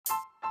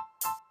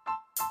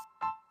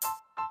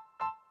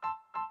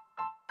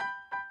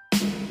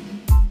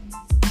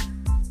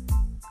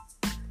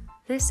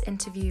This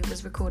interview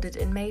was recorded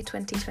in May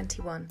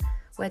 2021,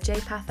 where Jay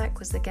Pathak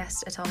was the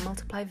guest at our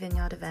Multiply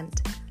Vineyard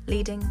event,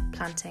 Leading,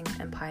 Planting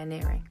and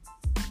Pioneering.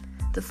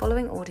 The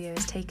following audio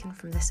is taken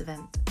from this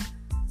event.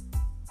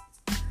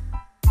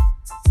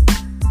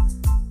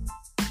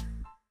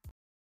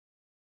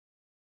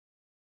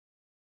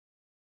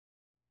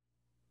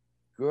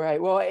 Great.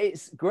 Well,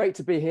 it's great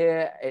to be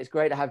here. It's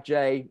great to have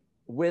Jay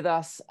with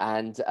us,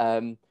 and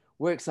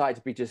we're excited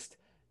to be just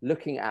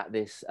looking at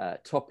this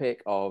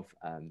topic of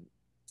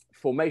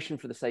formation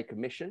for the sake of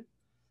mission.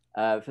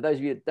 For those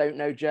of you that don't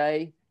know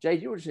Jay, do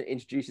you want to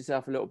introduce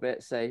yourself a little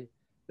bit, say a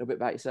little bit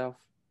about yourself?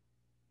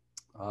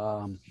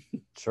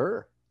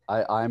 Sure.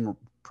 I'm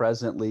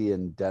presently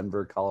in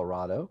Denver,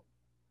 Colorado,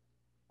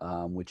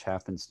 which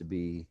happens to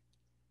be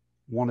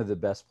one of the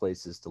best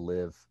places to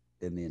live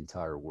in the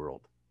entire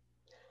world.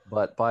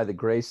 But by the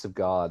grace of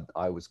God,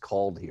 I was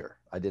called here.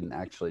 I didn't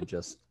actually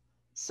just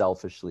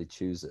selfishly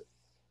choose it.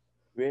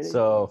 Really?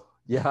 So,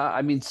 yeah,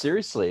 I mean,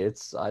 seriously,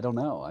 I don't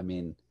know. I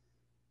mean,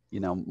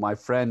 my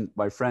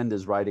friend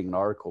is writing an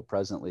article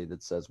presently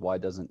that says, why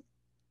doesn't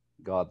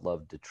God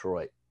love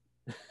Detroit?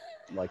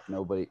 Like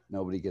nobody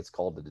gets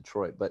called to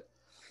Detroit, but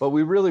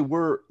we really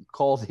were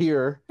called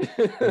here.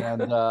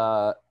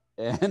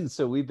 And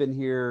so we've been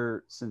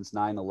here since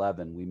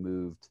 9/11. We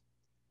moved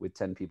with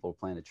 10 people to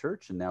plant a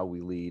church, and now we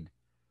lead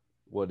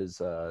what is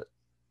a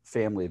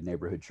family of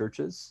neighborhood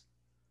churches.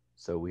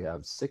 So we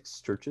have 6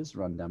 churches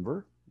around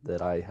Denver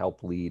that I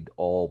help lead,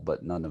 all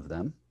but none of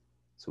them.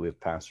 So we have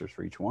pastors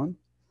for each one.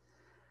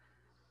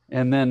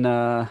 And then,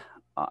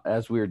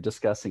 as we were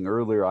discussing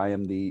earlier, I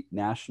am the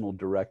national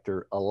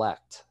director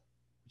elect,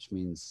 which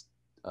means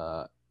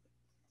I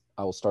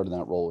will start in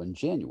that role in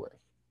January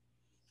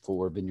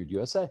for Vineyard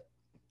USA.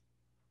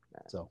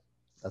 So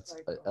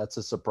that's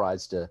a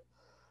surprise to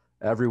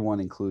everyone,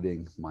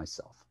 including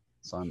myself.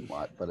 So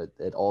but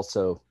it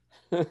also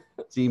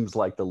seems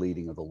like the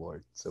leading of the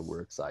Lord. So we're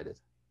excited.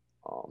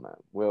 Oh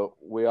man, well,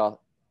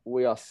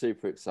 we are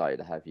super excited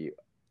to have you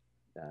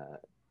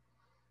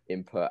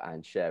input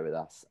and share with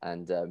us.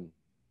 And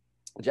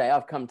Jay,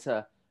 I've come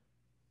to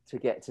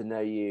get to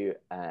know you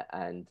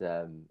and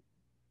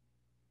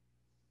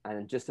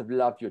just have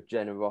loved your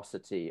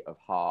generosity of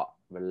heart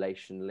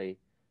relationally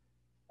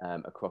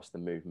across the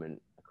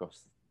movement,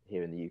 across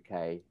here in the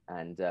UK,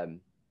 and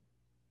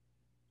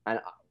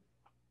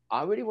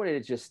I really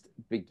wanted to just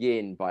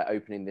begin by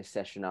opening this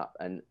session up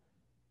and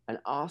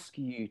ask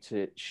you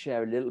to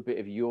share a little bit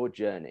of your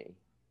journey,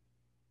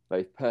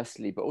 both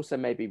personally, but also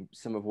maybe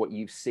some of what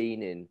you've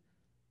seen in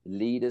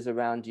leaders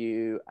around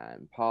you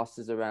and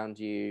pastors around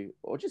you,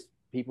 or just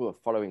people who are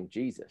following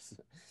Jesus,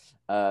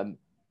 around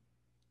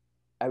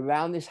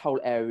this whole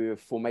area of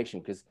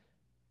formation, because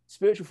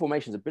spiritual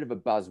formation is a bit of a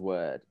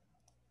buzzword.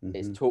 Mm-hmm.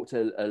 It's talked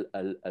a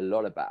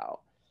lot about.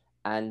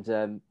 And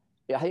I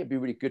think it'd be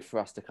really good for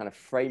us to kind of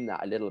frame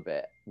that a little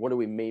bit. What do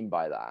we mean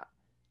by that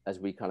as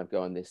we kind of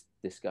go on this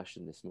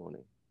discussion this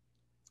morning?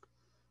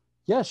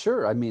 Yeah,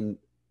 sure. I mean,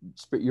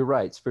 you're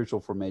right.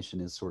 Spiritual formation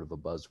is sort of a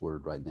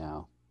buzzword right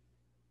now.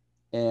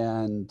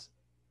 And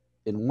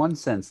in one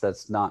sense,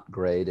 that's not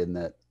great, in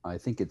that I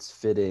think it's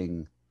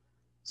fitting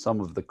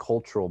some of the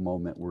cultural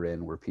moment we're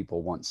in where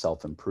people want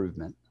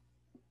self-improvement.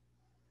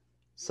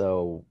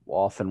 So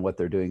often what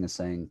they're doing is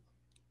saying,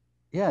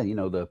 yeah,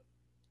 the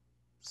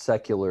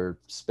secular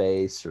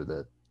space or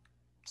the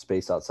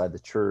space outside the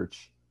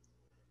church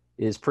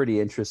is pretty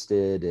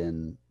interested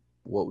in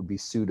what would be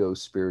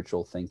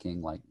pseudo-spiritual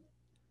thinking, like,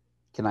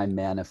 can I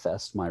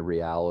manifest my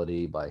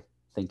reality by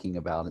thinking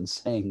about and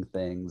saying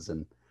things?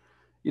 And,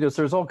 so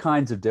there's all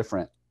kinds of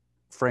different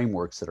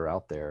frameworks that are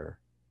out there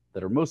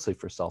that are mostly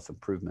for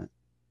self-improvement.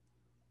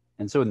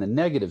 And so in the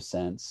negative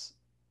sense,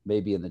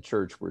 maybe in the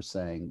church, we're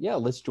saying, yeah,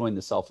 let's join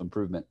the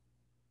self-improvement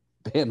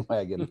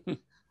bandwagon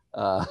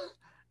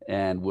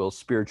and we'll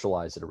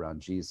spiritualize it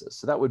around Jesus.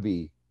 So that would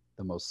be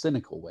the most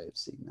cynical way of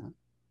seeing that.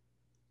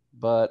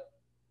 But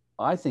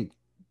I think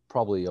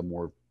probably a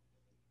more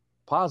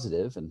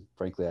positive, and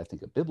frankly, I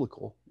think a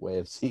biblical way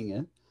of seeing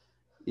it,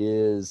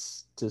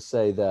 is to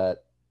say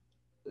that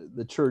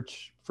the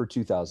church for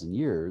 2,000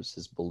 years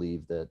has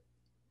believed that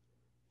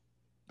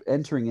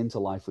entering into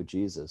life with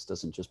Jesus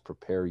doesn't just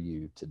prepare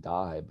you to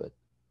die, but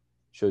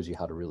shows you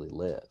how to really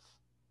live.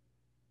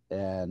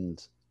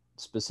 And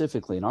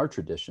specifically in our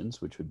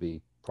traditions, which would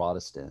be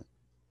Protestant,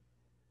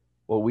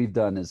 what we've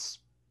done is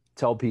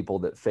tell people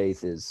that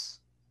faith is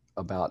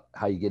about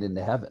how you get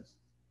into heaven.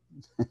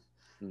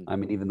 I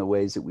mean, even the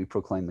ways that we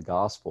proclaim the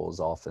gospel is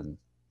often,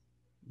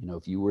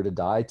 if you were to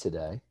die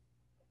today,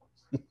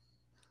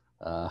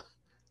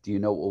 do you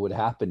know what would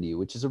happen to you?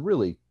 Which is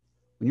when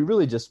you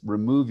really just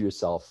remove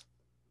yourself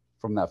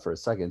from that for a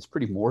second, it's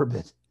pretty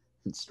morbid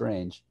and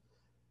strange.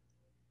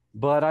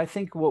 But I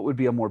think what would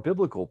be a more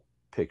biblical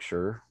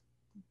picture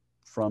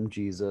from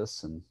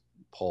Jesus and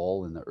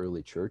Paul in the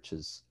early church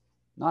is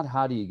not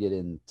how do you get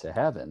into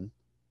heaven,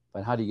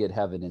 but how do you get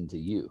heaven into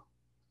you?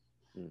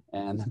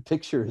 And the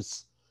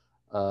pictures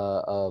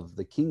of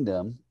the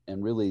kingdom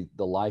and really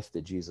the life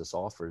that Jesus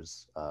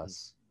offers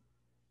us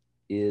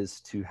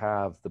is to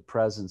have the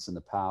presence and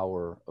the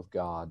power of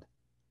God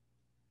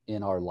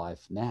in our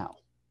life now.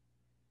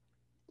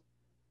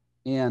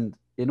 And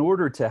in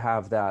order to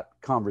have that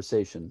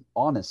conversation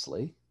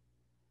honestly,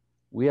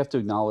 we have to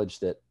acknowledge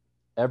that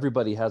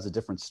everybody has a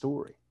different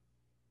story.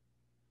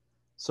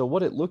 So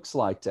what it looks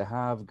like to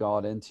have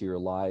God into your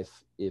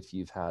life if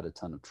you've had a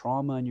ton of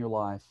trauma in your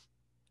life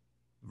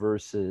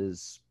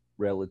versus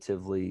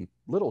relatively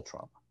little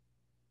trauma.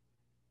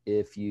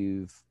 If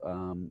you've,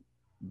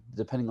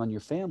 depending on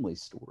your family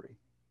story,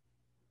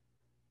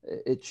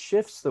 it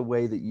shifts the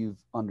way that you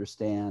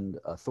understand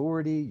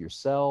authority,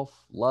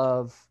 yourself,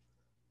 love,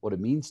 what it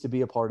means to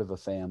be a part of a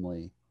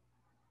family.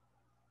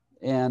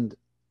 And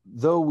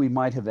though we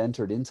might have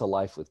entered into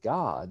life with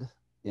God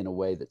in a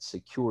way that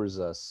secures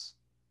us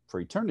for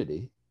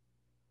eternity,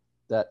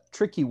 that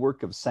tricky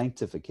work of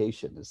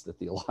sanctification is the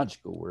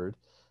theological word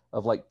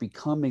of like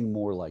becoming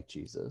more like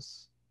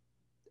Jesus,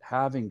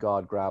 having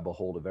God grab a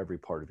hold of every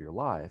part of your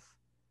life,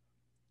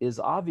 is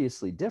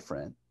obviously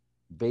different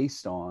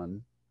based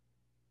on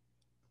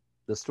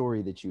the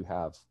story that you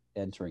have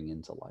entering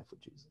into life with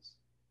Jesus.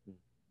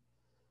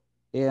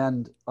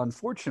 And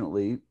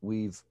unfortunately,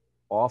 we've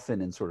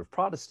often in sort of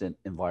Protestant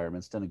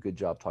environments done a good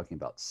job talking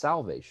about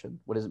salvation.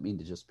 What does it mean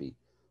to just be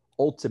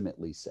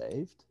ultimately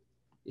saved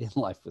in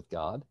life with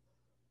God,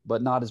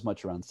 but not as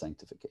much around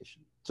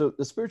sanctification. So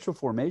the spiritual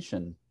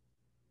formation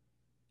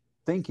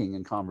thinking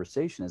and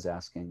conversation is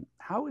asking,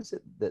 how is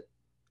it that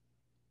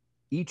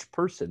each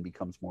person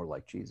becomes more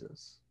like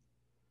Jesus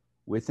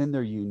within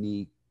their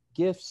unique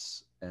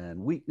gifts and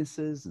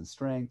weaknesses and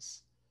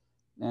strengths?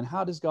 And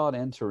how does God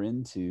enter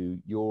into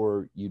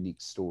your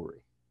unique story?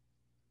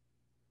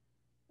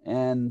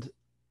 And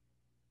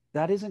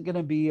that isn't going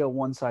to be a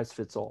one size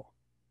fits all.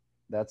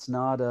 That's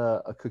not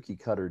a cookie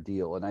cutter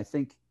deal. And I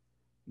think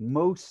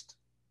most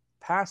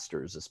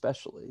pastors,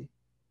 especially,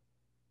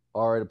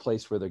 are at a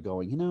place where they're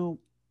going, you know,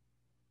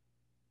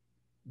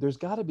 there's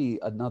got to be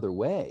another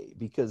way,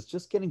 because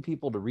just getting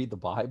people to read the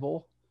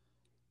Bible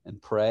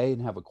and pray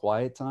and have a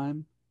quiet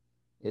time,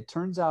 it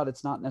turns out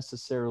it's not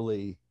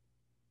necessarily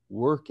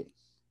working.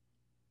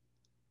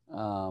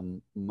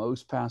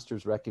 Most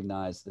pastors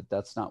recognize that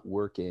that's not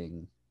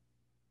working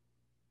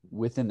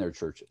within their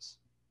churches.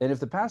 And if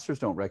the pastors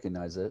don't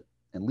recognize it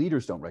and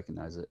leaders don't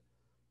recognize it,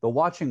 the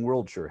watching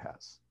world sure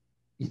has.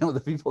 You know,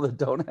 the people that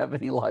don't have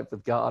any life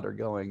with God are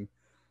going,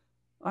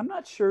 I'm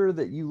not sure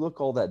that you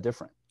look all that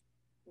different.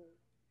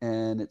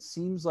 And it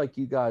seems like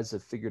you guys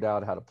have figured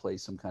out how to play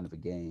some kind of a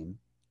game,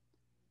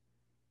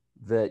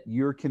 that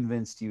you're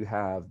convinced you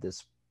have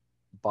this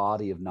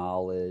body of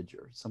knowledge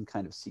or some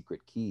kind of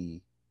secret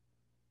key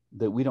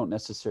that we don't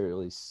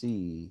necessarily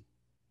see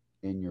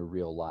in your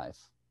real life.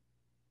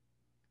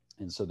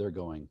 And so they're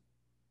going,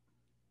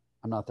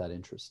 I'm not that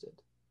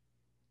interested.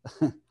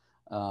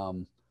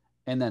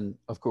 And then,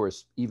 of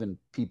course, even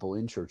people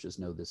in churches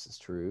know this is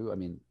true. I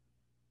mean,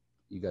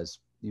 you guys,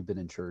 you've been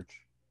in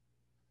church.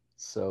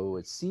 So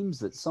it seems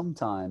that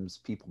sometimes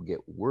people get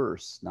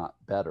worse, not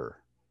better,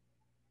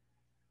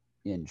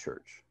 in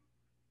church.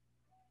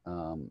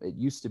 It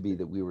used to be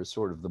that we were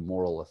sort of the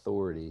moral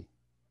authority.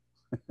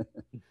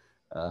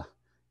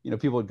 You know,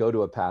 people would go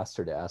to a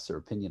pastor to ask their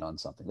opinion on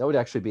something. That would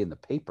actually be in the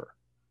paper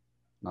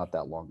not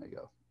that long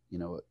ago, you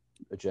know,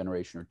 a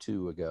generation or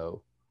two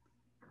ago.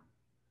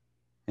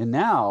 And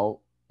now,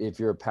 if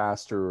you're a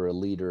pastor or a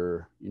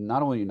leader,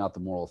 not only are you not the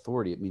moral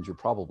authority, it means you're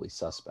probably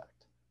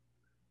suspect.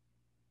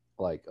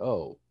 Like,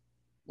 oh,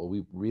 well,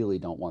 we really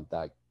don't want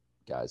that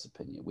guy's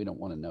opinion. We don't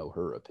want to know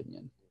her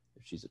opinion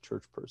if she's a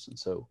church person.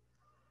 So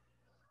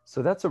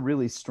that's a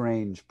really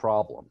strange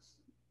problem.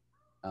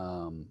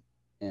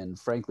 And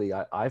frankly,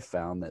 I've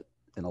found that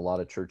in a lot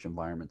of church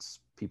environments,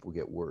 people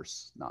get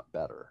worse, not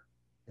better,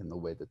 in the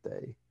way that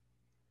they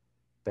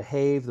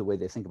behave, the way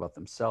they think about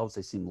themselves.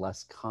 They seem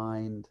less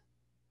kind.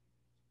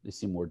 They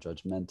seem more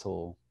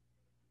judgmental.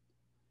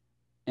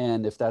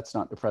 And if that's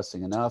not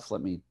depressing enough,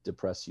 let me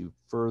depress you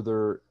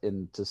further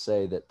and to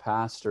say that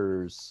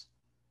pastors,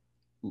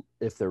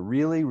 if they're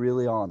really,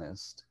 really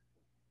honest,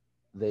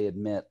 they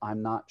admit,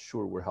 I'm not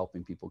sure we're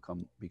helping people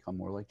become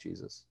more like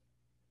Jesus.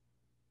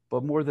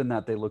 But more than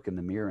that, they look in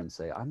the mirror and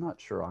say, I'm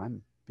not sure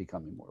I'm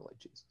becoming more like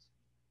Jesus.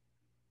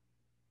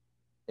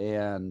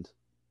 And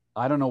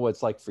I don't know what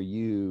it's like for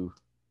you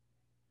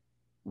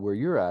where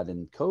you're at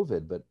in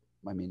COVID, but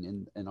I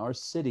mean, in our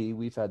city,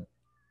 we've had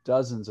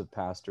dozens of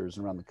pastors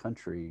around the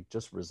country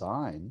just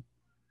resign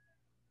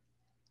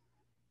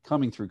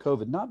coming through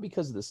COVID, not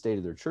because of the state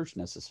of their church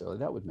necessarily,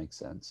 that would make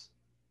sense,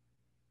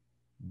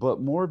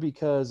 but more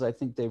because I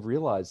think they've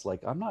realized,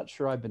 like, I'm not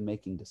sure I've been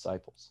making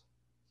disciples.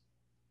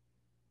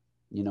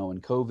 You know,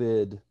 in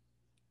COVID,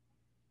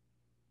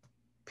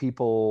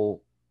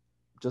 people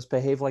just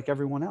behave like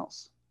everyone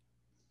else.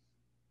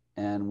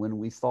 And when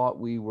we thought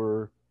we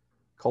were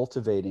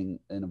cultivating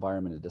an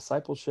environment of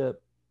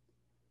discipleship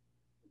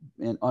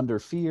and under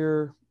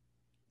fear,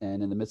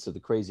 and in the midst of the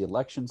crazy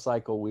election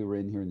cycle we were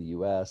in here in the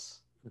US,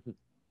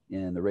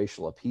 and the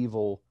racial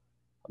upheaval,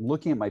 I'm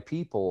looking at my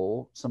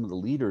people, some of the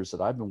leaders that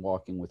I've been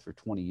walking with for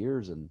 20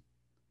 years, and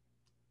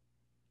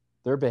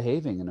they're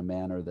behaving in a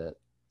manner that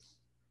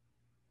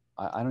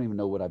I don't even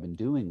know what I've been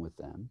doing with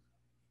them.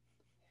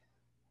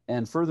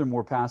 And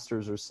furthermore,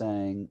 pastors are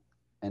saying,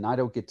 and I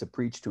don't get to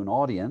preach to an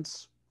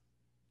audience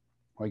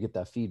or I get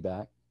that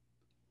feedback.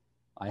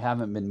 I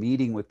haven't been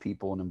meeting with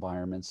people in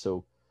environments.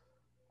 So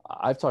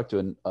I've talked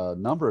to a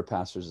number of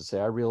pastors that say,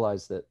 I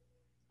realize that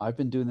I've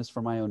been doing this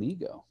for my own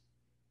ego.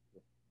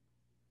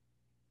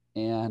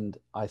 And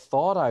I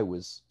thought I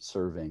was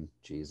serving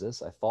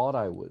Jesus. I thought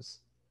I was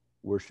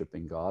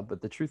worshiping God.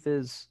 But the truth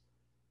is,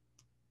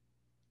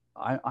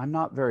 I'm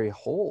not very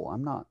whole.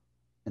 I'm not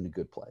in a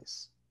good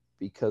place,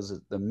 because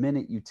the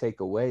minute you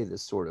take away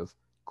this sort of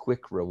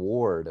quick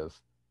reward of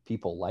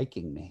people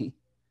liking me,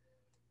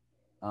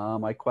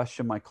 I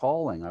question my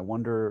calling. I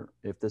wonder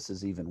if this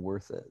is even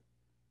worth it.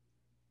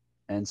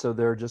 And so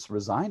they're just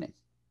resigning.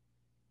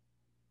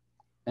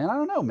 And I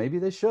don't know, maybe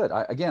they should.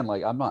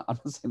 I'm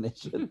not saying they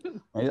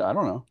should. I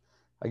don't know.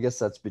 I guess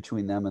that's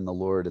between them and the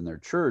Lord and their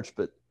church,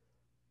 but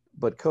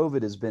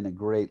COVID has been a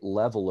great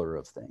leveler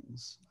of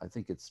things. I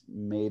think it's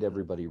made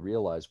everybody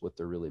realize what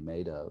they're really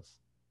made of.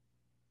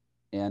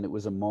 And it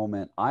was a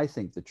moment, I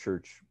think the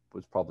church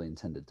was probably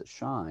intended to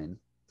shine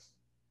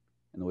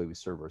in the way we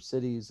serve our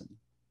cities and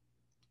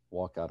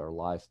walk out our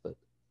life. But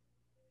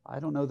I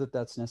don't know that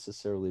that's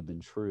necessarily been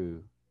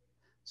true.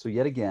 So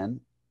yet again,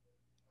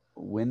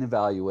 when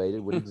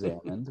evaluated, when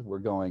examined, we're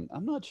going,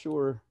 I'm not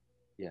sure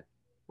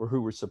we're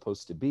who we're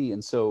supposed to be.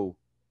 And so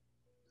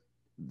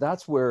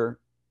that's where,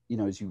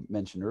 as you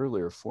mentioned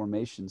earlier,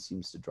 formation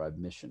seems to drive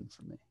mission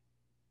for me.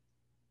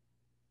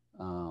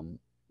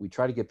 We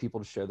try to get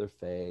people to share their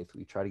faith.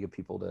 We try to get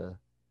people to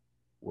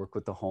work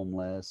with the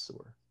homeless,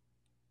 or,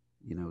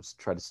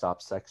 try to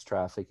stop sex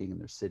trafficking in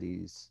their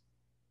cities,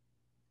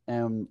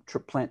 and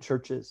plant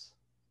churches,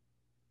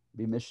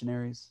 be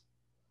missionaries.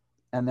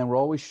 And then we're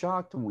always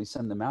shocked when we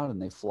send them out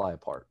and they fly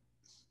apart.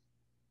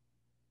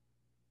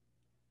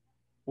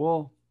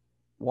 Well,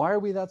 why are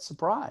we that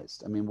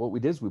surprised? I mean, what we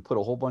did is we put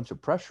a whole bunch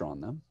of pressure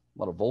on them, a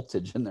lot of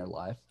voltage in their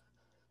life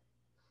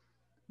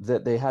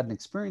that they hadn't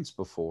experienced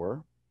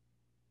before.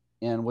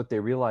 And what they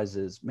realize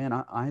is, man,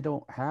 I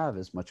don't have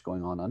as much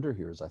going on under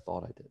here as I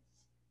thought I did.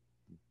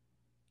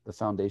 The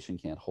foundation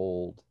can't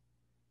hold.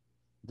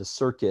 The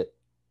circuit,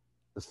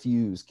 the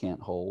fuse can't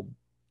hold.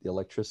 The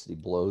electricity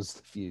blows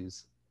the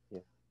fuse.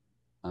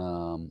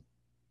 And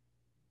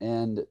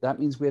that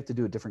means we have to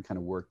do a different kind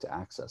of work to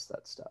access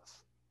that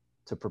stuff,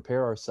 to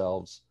prepare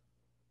ourselves,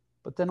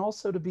 but then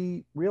also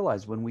to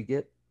realize when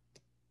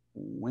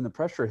the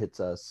pressure hits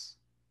us,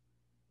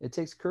 it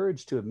takes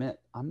courage to admit,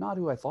 I'm not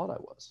who I thought I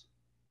was.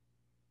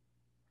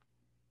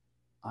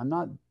 I'm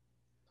not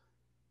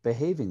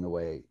behaving the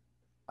way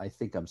I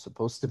think I'm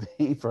supposed to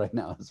behave right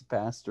now as a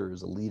pastor,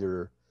 as a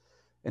leader.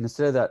 And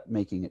instead of that,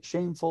 making it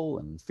shameful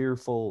and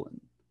fearful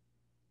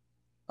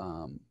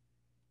and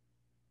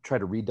try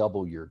to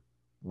redouble your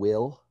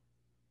will,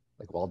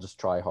 like, well, I'll just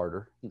try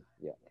harder.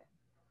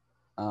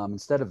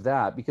 Instead of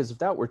that, because if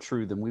that were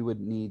true, then we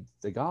would need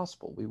the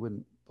gospel. We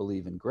wouldn't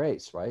believe in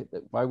grace, right?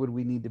 Why would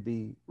we need to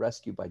be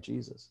rescued by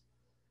Jesus?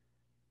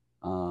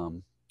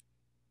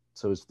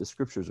 So as the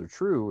scriptures are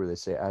true, where they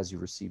say, as you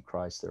receive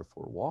Christ,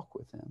 therefore walk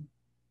with him,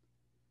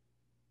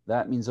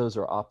 that means those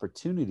are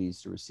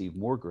opportunities to receive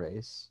more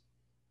grace,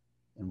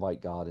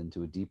 invite God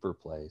into a deeper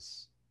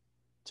place,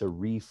 to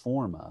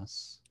reform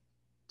us,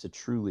 to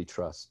truly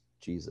trust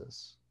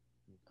Jesus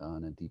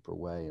in a deeper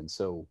way. And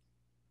so,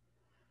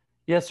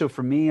 so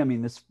for me, I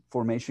mean, this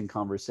formation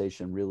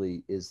conversation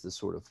really is the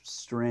sort of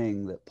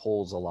string that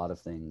pulls a lot of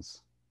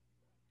things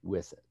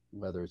with it,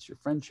 whether it's your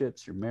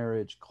friendships, your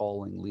marriage,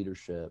 calling,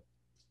 leadership.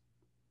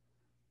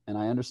 And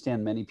I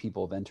understand many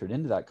people have entered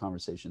into that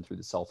conversation through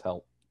the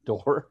self-help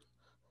door.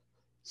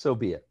 So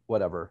be it,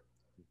 whatever.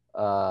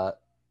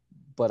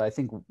 But I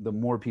think the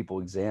more people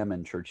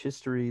examine church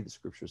history, the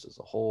scriptures as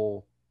a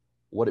whole,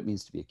 what it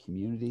means to be a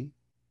community,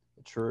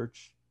 a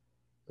church,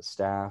 a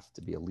staff,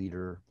 to be a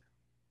leader,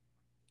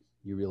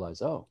 you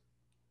realize, a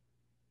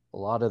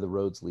lot of the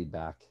roads lead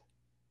back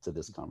to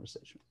this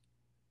conversation.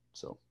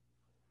 So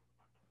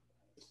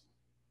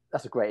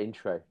that's a great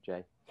intro,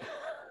 Jay.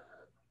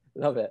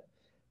 Love it.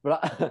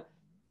 But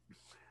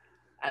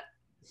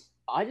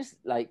I just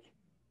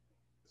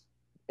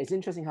it's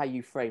interesting how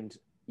you framed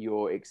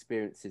your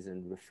experiences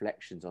and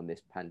reflections on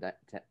this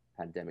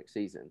pandemic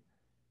season.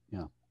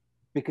 Yeah.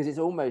 Because it's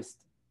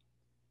almost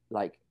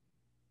like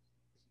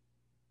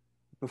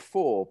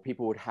before,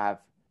 people would have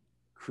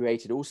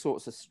created all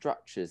sorts of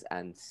structures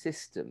and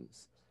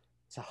systems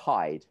to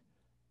hide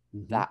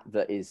that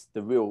is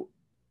the real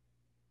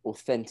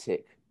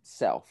authentic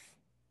self.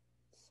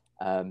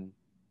 And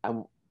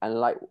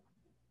like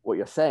what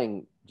you're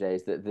saying, Jay,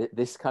 is that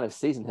this kind of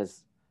season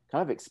has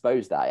kind of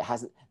exposed that.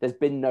 There's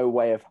been no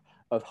way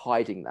of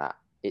hiding that.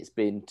 It's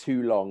been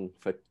too long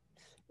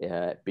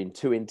been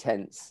too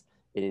intense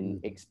in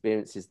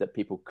experiences that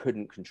people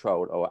couldn't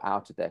control or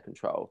out of their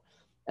control.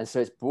 And so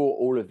it's brought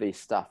all of this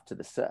stuff to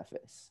the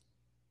surface.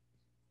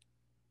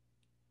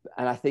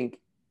 And I think,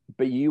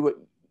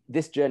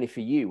 this journey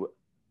for you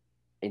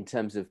in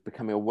terms of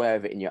becoming aware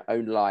of it in your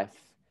own life,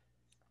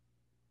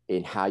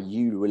 in how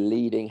you were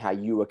leading, how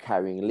you were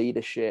carrying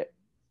leadership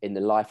in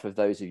the life of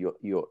those of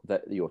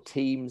your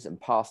teams and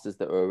pastors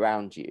that were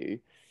around you,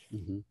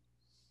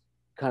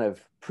 kind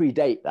of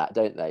predate that,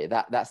 don't they?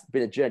 That's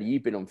been a journey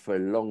you've been on for a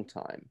long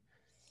time,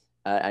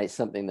 and it's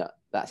something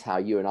that's how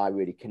you and I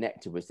really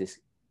connected. Was this,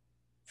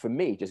 for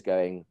me, just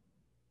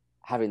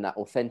having that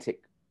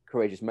authentic,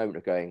 courageous moment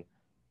of going,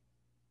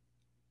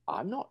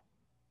 I'm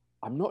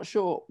not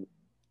sure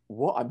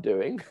what I'm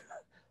doing,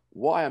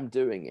 why I'm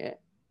doing it,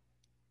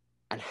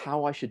 and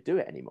how I should do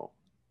it anymore.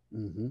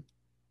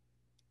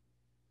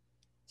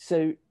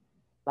 So,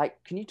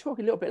 like, can you talk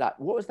a little bit, like,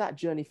 what was that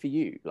journey for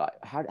you? Like,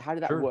 how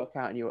did that work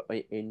out in your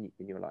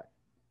life?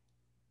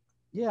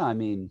 Yeah, I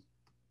mean,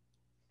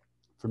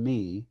 for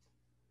me,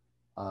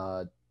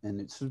 and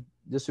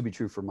this would be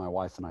true for my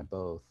wife and I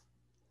both.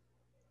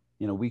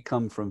 You know, we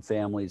come from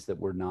families that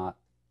were not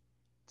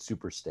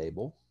super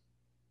stable.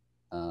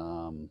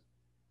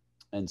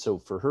 And so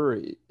for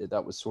her,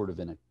 that was sort of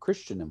in a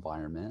Christian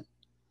environment,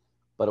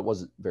 but it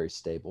wasn't very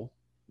stable.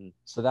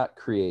 So that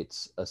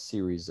creates a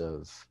series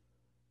of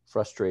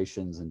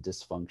frustrations and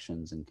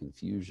dysfunctions and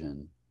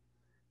confusion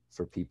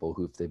for people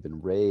who, if they've been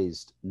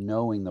raised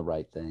knowing the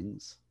right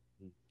things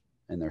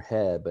in their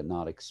head, but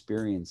not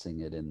experiencing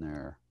it in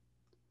their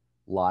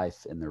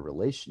life, in their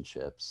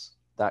relationships,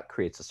 that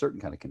creates a certain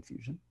kind of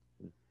confusion.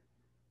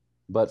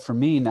 But for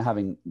me,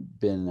 having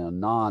been in a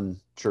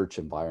non-church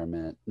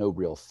environment, no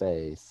real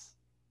faith,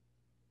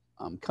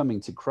 coming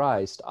to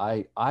Christ,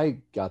 I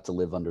got to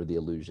live under the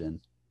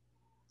illusion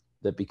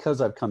that because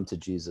I've come to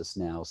Jesus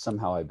now,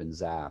 somehow I've been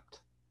zapped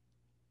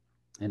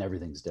and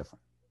everything's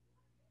different.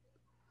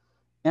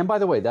 And by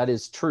the way, that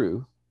is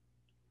true.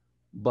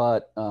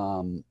 But,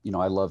 you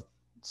know, I love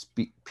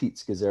Pete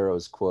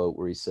Scazzero's quote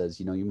where he says,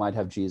 you know, you might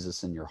have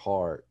Jesus in your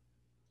heart,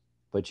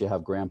 but you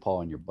have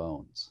grandpa in your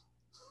bones.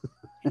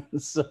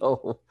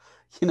 So,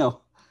 you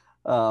know,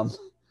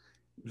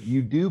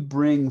 you do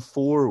bring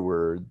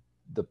forward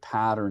the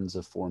patterns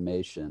of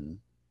formation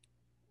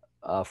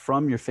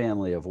from your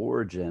family of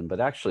origin, but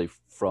actually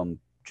from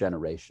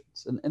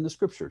generations. And the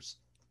scriptures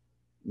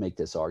make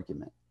this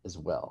argument as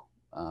well.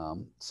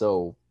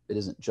 So it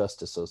isn't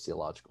just a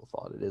sociological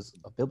thought, it is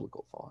a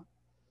biblical thought.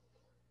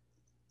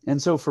 And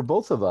so for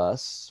both of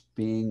us,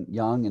 being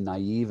young and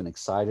naive and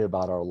excited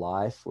about our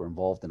life, we're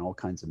involved in all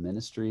kinds of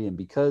ministry. And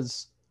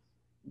because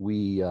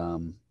we,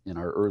 in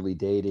our early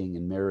dating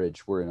and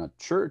marriage, were in a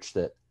church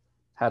that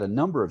had a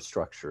number of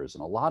structures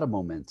and a lot of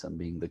momentum,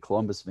 being the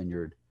Columbus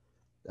Vineyard,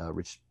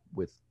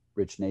 with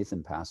Rich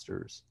Nathan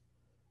pastors.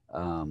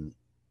 You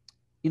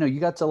know,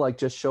 you got to like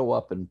just show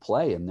up and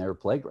play in their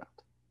playground,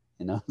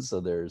 you know? So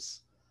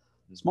there's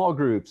small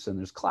groups and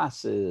there's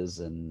classes,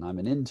 and I'm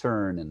an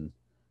intern, and,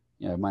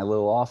 you know, my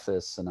little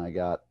office, and I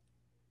got,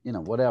 you know,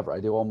 whatever, I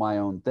do all my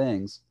own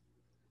things.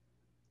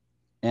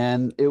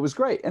 And it was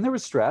great. And there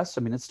was stress.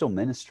 I mean, it's still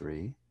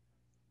ministry,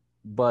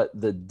 but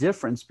the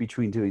difference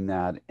between doing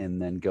that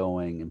and then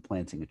going and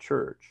planting a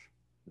church,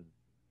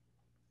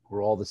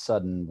 where all of a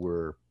sudden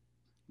we're,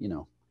 you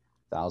know,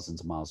 thousands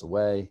of miles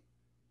away,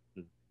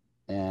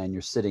 and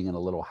you're sitting in a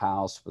little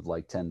house with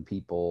like 10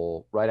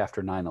 people right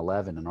after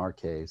 9/11 in our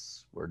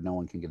case, where no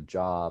one can get a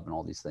job and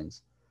all these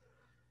things.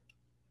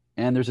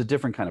 And there's a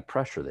different kind of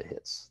pressure that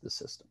hits the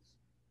system.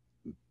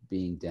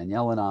 Being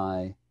Danielle and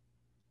I,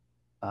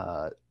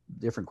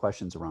 different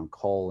questions around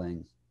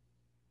calling.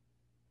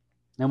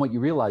 And what you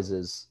realize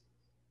is,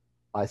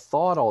 I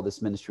thought all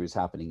this ministry was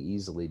happening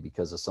easily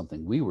because of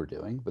something we were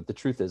doing, but the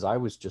truth is I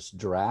was just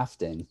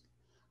drafting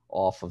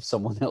off of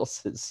someone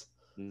else's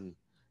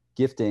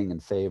gifting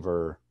and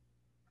favor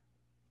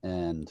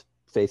and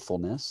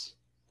faithfulness.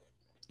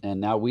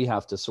 And now we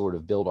have to sort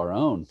of build our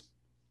own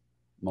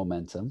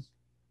momentum.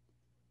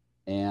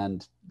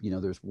 And, you know,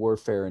 there's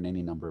warfare and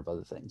any number of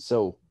other things.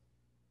 So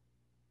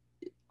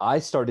I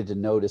started to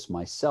notice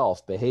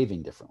myself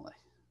behaving differently.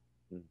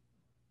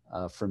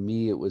 For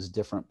me, it was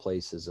different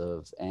places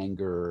of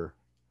anger,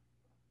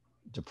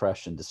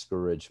 depression,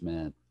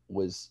 discouragement.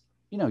 Was,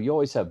 you know, you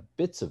always have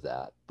bits of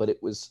that, but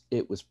it was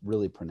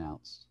really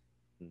pronounced.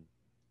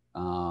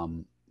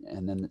 And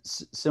then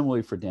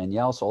similarly for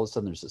Danielle, so all of a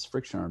sudden there's this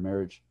friction in our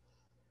marriage.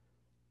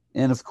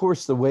 And of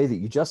course, the way that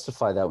you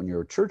justify that when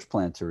you're a church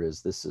planter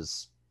is this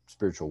is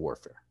spiritual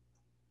warfare,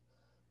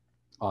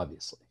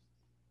 obviously,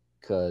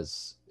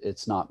 because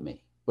it's not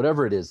me.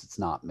 Whatever it is, it's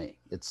not me.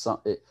 It's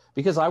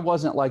because I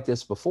wasn't like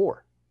this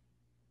before.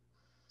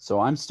 So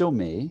I'm still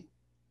me.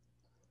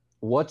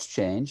 What's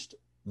changed?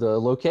 The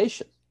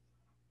location.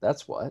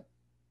 That's what.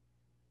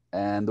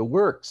 And the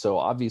work. So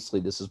obviously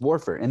this is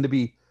warfare. And to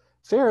be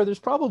fair, there's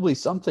probably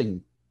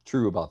something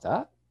true about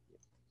that.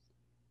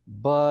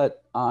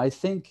 But I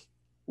think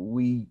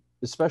we,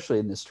 especially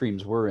in the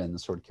streams we're in, the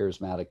sort of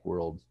charismatic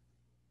world,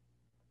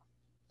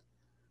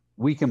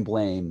 we can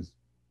blame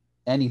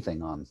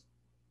anything on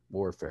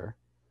warfare.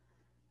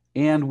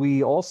 And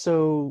we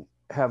also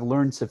have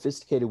learned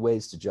sophisticated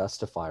ways to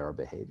justify our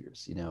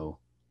behaviors. You know,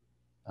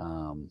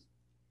 I'm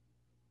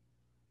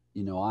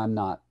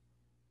not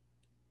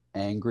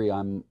angry.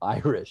 I'm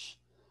Irish.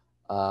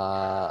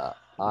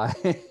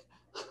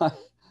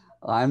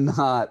 I'm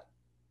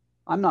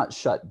not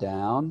shut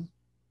down.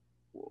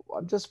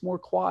 I'm just more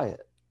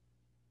quiet.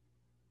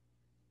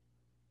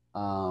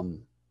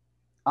 I'm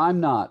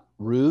not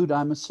rude.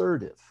 I'm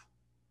assertive.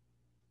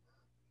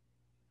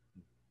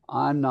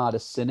 I'm not a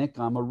cynic.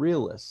 I'm a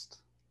realist.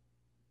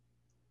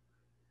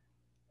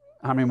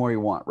 How many more you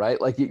want, right?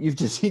 Like you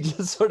just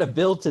sort of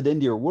built it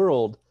into your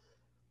world.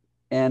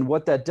 And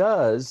what that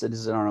does, it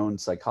is in our own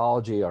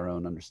psychology, our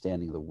own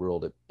understanding of the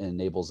world, it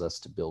enables us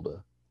to build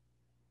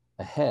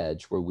a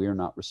hedge where we're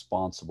not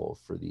responsible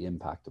for the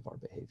impact of our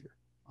behavior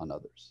on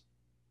others.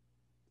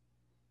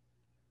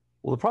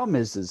 Well, the problem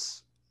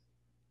is,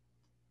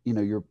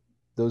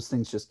 those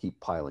things just keep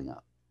piling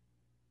up.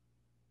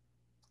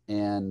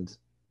 And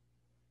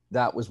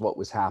that was what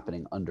was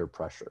happening under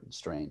pressure and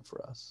strain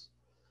for us.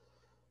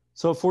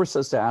 So it forced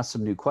us to ask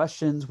some new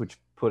questions, which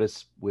put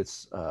us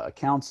with a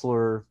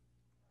counselor.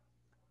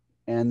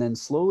 And then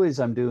slowly, as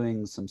I'm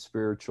doing some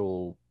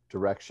spiritual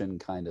direction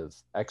kind of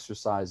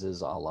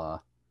exercises a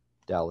la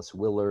Dallas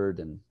Willard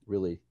and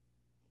really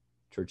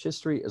church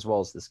history, as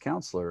well as this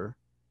counselor,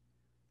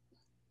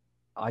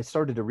 I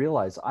started to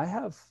realize I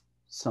have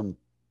some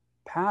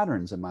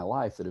patterns in my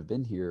life that have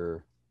been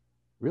here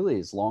really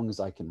as long as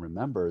I can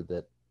remember,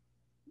 that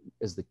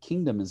as the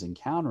kingdom is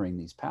encountering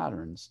these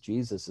patterns,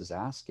 Jesus is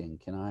asking,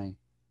 can I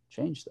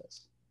change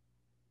this?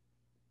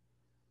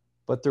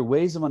 But there are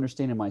ways of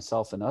understanding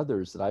myself and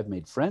others that I've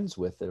made friends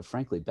with that have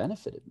frankly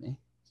benefited me.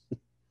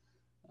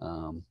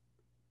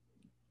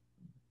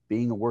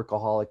 Being a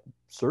workaholic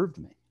served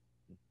me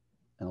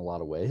in a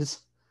lot of ways,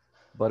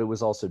 but it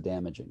was also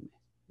damaging me.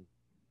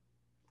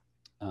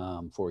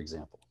 For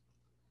example,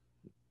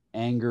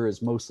 anger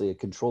is mostly a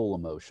control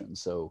emotion.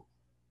 So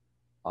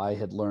I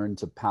had learned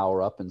to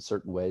power up in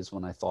certain ways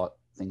when I thought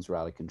things were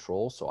out of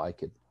control, so I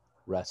could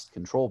wrest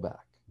control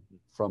back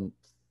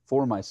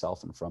for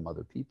myself and from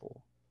other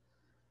people.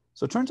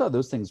 So it turns out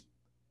those things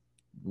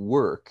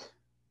work,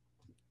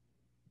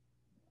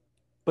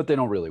 but they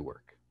don't really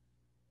work.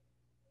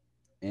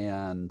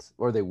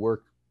 Or they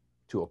work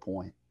to a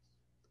point.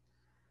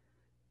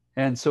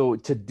 And so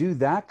to do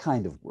that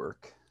kind of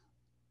work,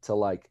 to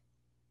like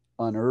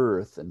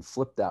unearth and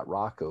flip that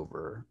rock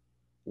over,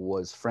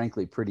 was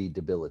frankly pretty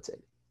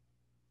debilitating.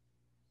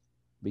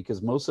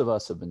 Because most of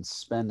us have been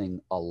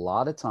spending a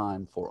lot of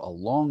time for a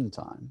long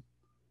time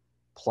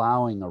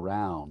plowing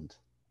around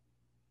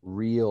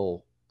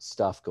real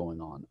stuff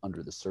going on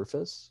under the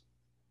surface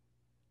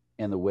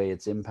and the way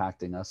it's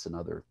impacting us and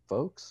other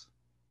folks.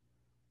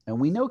 And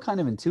we know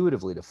kind of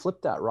intuitively to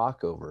flip that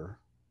rock over,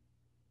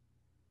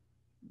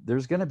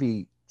 there's going to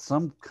be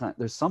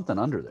there's something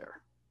under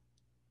there.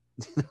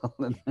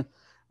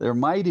 There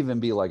might even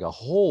be like a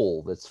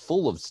hole that's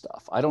full of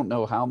stuff. I don't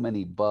know how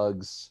many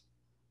bugs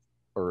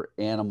or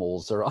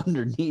animals are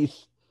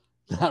underneath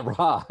that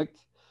rock.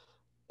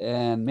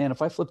 And man,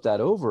 if I flip that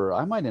over,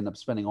 I might end up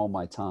spending all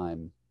my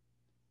time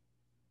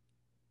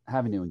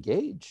having to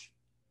engage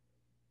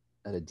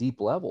at a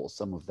deep level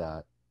some of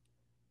that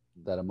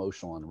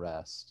emotional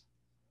unrest.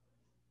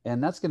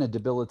 And that's going to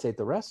debilitate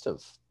the rest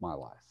of my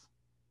life.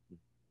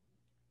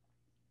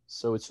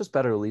 So it's just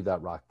better to leave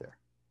that rock there.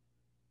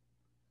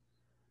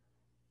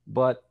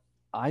 But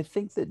I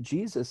think that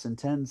Jesus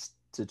intends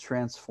to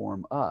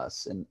transform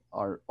us, and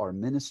our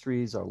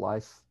ministries, our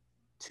life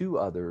to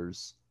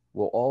others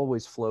will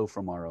always flow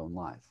from our own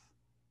life.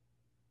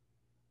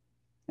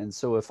 And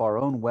so if our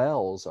own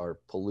wells are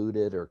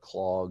polluted or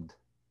clogged,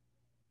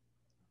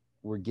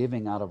 we're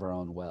giving out of our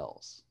own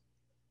wells.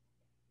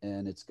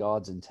 And it's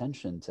God's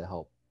intention to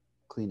help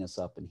clean us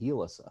up and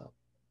heal us up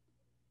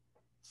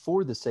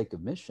for the sake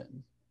of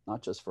mission,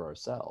 not just for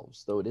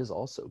ourselves, though it is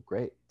also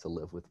great to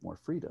live with more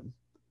freedom.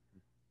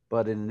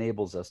 But it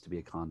enables us to be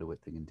a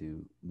conduit that can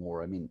do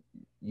more. I mean,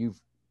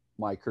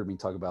 Mike, heard me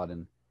talk about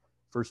in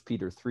 1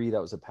 Peter 3,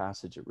 that was a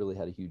passage that really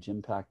had a huge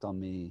impact on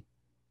me,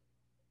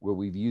 where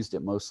we've used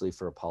it mostly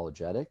for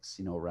apologetics,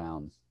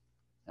 around,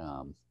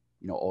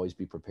 always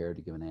be prepared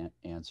to give an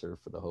answer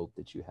for the hope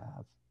that you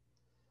have.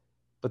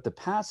 But the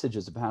passage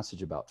is a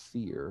passage about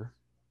fear.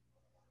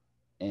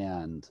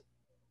 And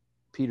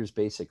Peter's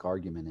basic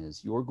argument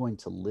is you're going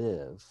to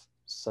live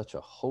such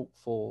a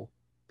hopeful,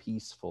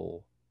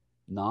 peaceful,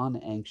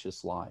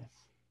 non-anxious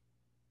life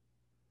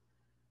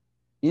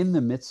in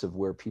the midst of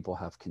where people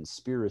have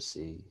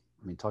conspiracy.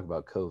 I mean, talk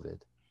about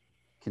COVID,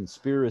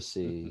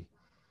 conspiracy,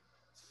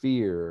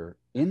 fear.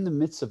 In the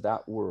midst of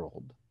that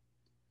world,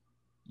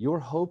 your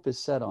hope is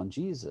set on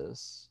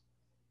Jesus,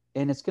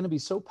 and it's going to be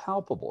so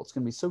palpable. It's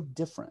going to be so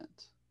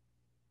different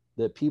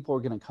that people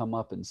are going to come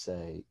up and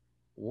say,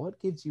 what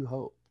gives you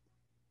hope?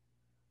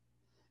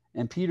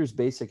 And Peter's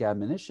basic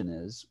admonition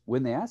is,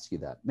 when they ask you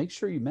that, make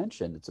sure you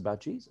mention it's about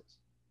Jesus.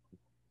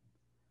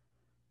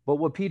 But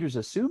what Peter's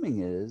assuming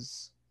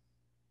is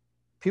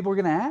people are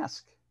going to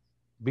ask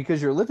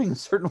because you're living a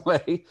certain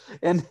way.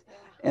 And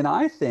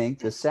I think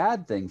the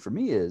sad thing for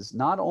me is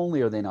not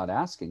only are they not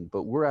asking,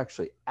 but we're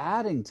actually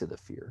adding to the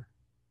fear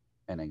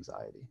and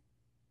anxiety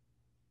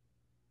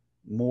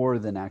more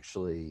than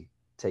actually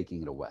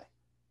taking it away.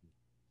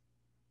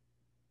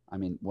 I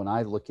mean, when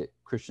I look at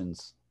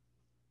Christians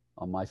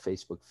on my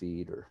Facebook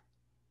feed, or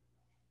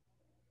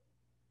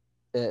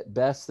at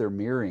best they're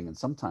mirroring, and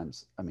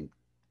sometimes, I mean,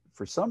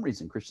 for some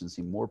reason, Christians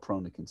seem more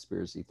prone to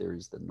conspiracy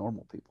theories than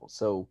normal people.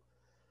 So,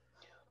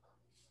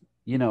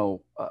 you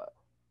know,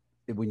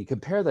 when you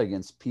compare that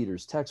against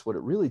Peter's text, what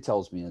it really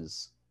tells me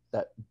is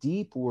that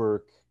deep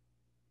work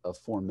of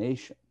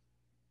formation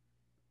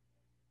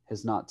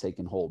has not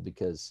taken hold,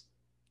 because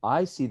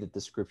I see that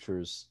the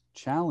scriptures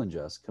challenge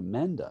us,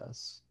 commend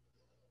us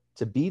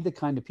to be the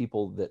kind of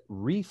people that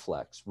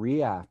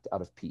react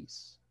out of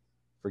peace,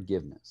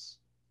 forgiveness,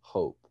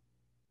 hope,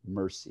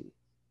 mercy,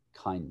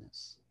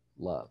 kindness,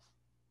 love.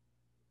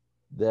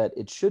 That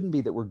it shouldn't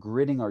be that we're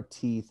gritting our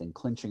teeth and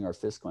clenching our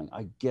fists going,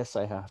 I guess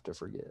I have to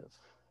forgive.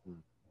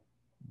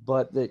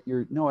 But that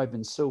I've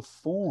been so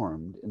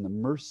formed in the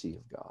mercy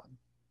of God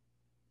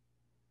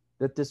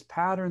that this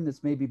pattern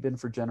that's maybe been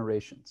for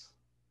generations,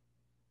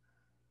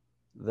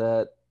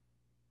 that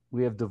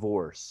we have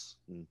divorce,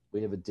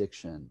 we have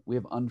addiction, we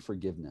have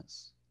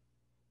unforgiveness.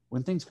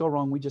 When things go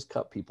wrong, we just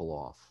cut people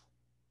off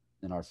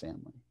in our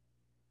family.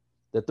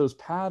 That those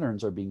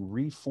patterns are being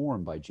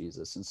reformed by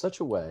Jesus in such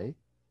a way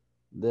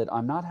that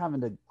I'm not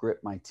having to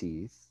grit my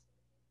teeth,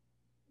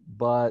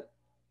 but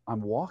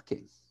I'm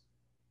walking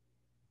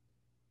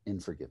in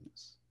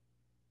forgiveness,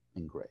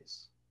 in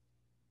grace.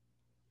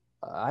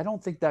 I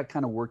don't think that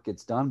kind of work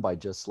gets done by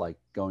just like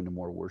going to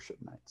more worship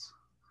nights.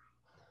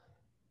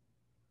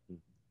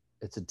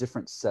 It's a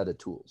different set of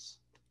tools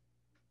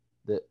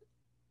that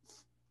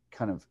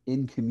kind of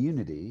in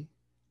community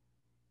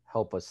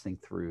help us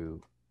think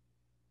through,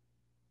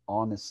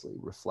 honestly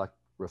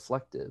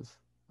reflective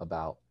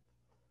about,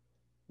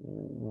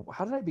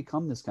 how did I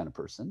become this kind of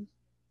person?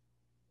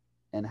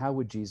 And how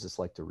would Jesus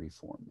like to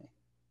reform me?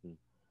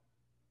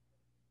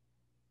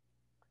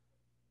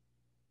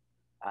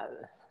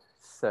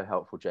 So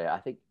helpful, Jay. I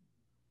think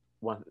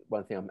one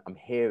thing I'm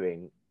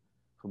hearing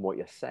from what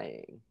you're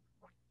saying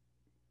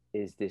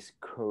is this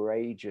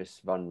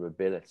courageous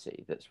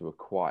vulnerability that's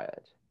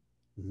required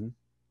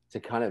to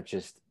kind of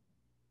just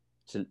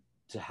to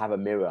have a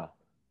mirror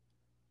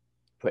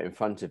put in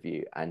front of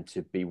you and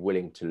to be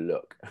willing to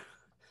look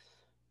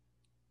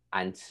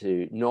and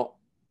to not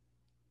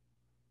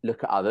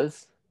look at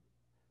others,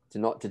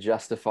 to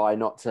justify,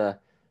 not to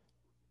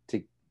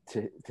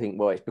think,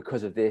 well, it's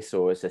because of this,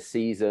 or it's a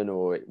season,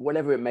 or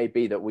whatever it may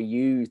be that we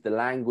use, the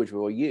language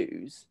we'll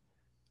use,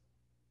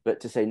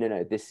 but to say,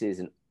 no, this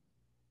is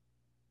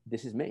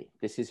me.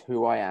 This is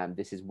who I am.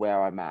 This is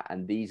where I'm at.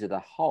 And these are the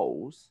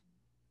holes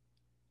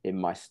in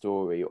my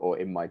story or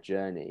in my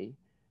journey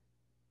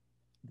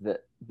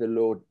that the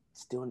Lord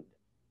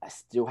I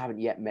still haven't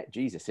yet met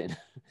Jesus in,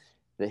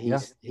 that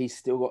he's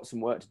still got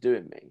some work to do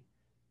in me.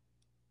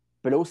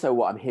 But also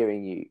what I'm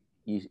hearing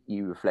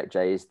you reflect,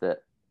 Jay, is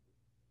that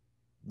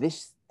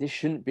this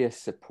shouldn't be a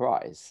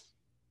surprise.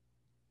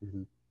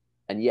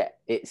 And yet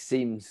it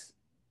seems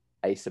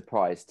a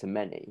surprise to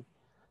many.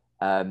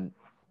 Sorry,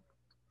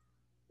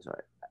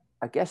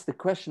 I guess the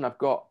question I've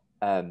got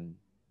for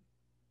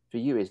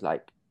you is,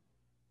 like,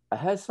 I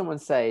heard someone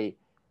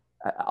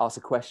ask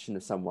a question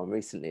of someone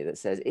recently that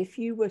says, if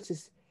you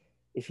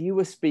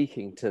were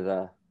speaking to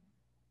the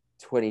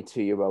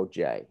 22-year-old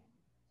Jay,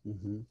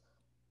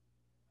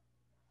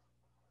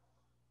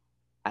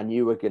 and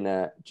you were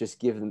gonna just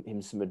give him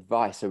some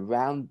advice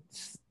around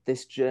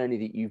this journey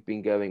that you've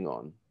been going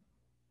on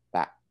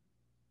back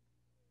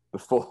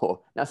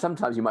before. Now,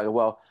 sometimes you might go,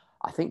 well,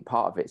 I think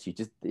part of it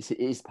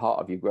is part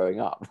of you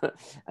growing up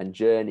and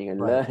journeying and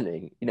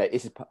learning.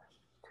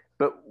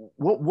 But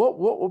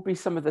what would be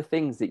some of the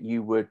things that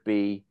you would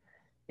be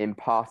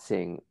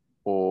imparting,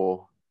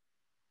 or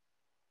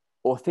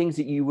things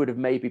that you would have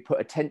maybe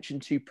put attention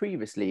to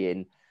previously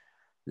in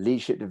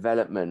leadership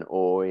development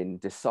or in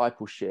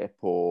discipleship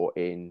or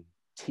in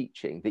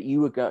teaching, that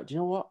you would go, do you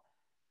know what?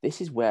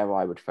 This is where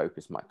I would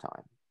focus my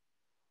time,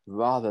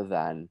 rather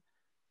than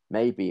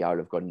maybe I would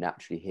have gone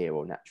naturally here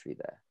or naturally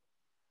there?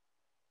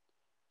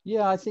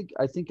 Yeah, I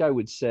think I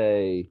would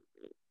say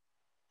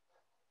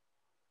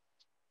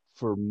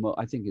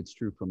I think it's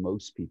true for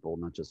most people,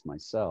 not just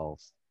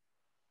myself.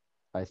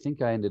 I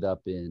think I ended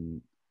up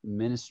in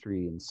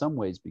ministry in some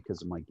ways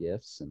because of my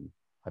gifts, and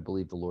I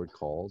believe the Lord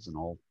calls and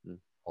all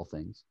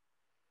things,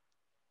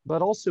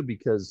 but also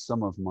because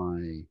some of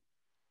my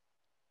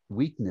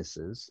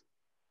weaknesses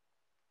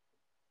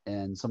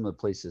and some of the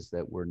places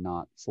that were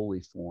not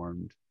fully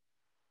formed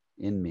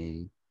in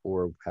me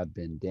or have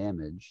been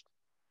damaged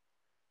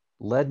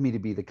led me to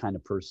be the kind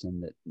of person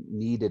that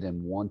needed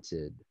and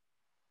wanted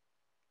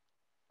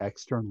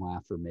external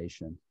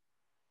affirmation.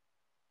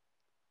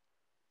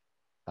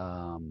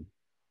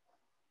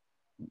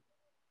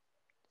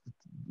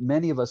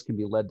 Many of us can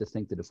be led to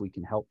think that if we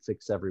can help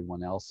fix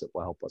everyone else, it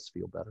will help us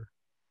feel better.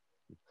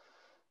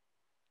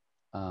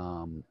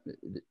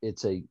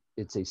 It's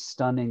a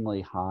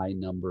stunningly high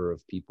number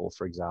of people,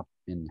 for example,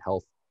 in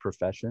health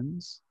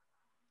professions,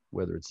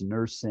 whether it's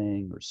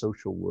nursing or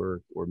social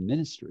work or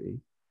ministry,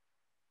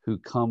 who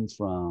come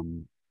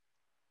from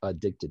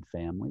addicted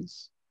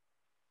families,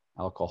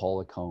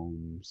 alcoholic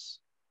homes,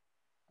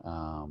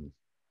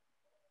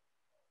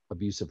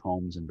 abusive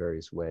homes in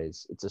various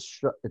ways.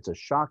 It's a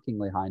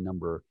shockingly high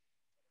number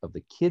of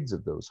the kids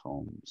of those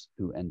homes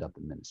who end up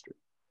in ministry.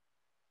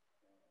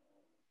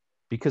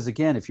 Because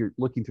again, if you're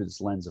looking through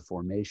this lens of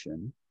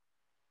formation,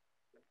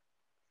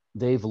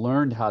 they've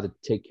learned how to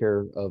take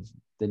care of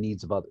the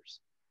needs of others.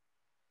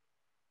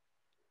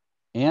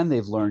 And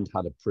they've learned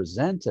how to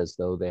present as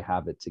though they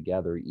have it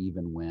together,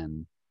 even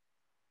when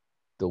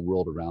the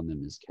world around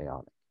them is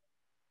chaotic.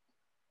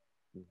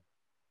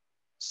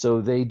 So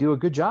they do a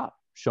good job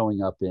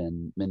showing up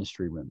in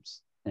ministry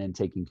rooms and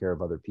taking care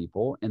of other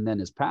people. And then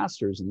as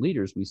pastors and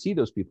leaders, we see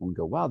those people and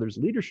go, wow, there's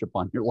leadership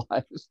on your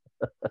lives.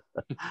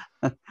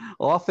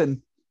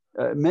 Often,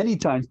 many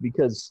times,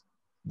 because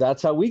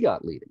that's how we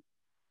got leading.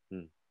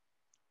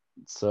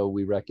 So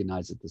we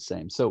recognize it the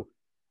same. So,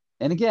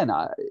 and again,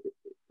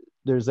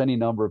 there's any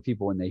number of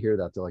people when they hear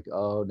that, they're like,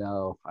 oh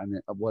no,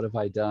 what have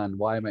I done?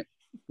 Why am I?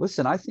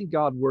 Listen, I think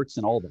God works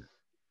in all that.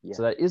 Yeah.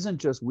 So that isn't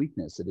just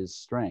weakness, it is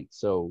strength.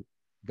 So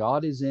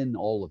God is in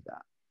all of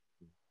that.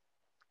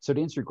 So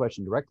to answer your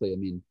question directly, I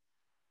mean,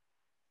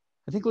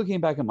 I think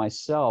looking back at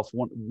myself,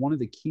 one of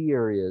the key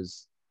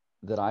areas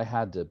that I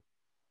had to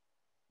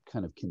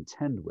kind of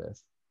contend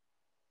with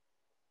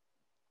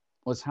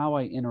was how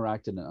I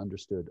interacted and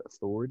understood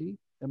authority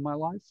in my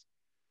life,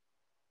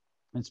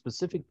 and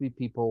specifically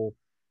people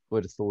who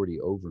had authority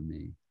over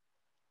me.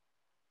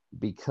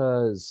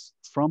 Because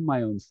from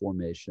my own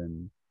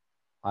formation,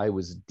 I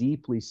was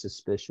deeply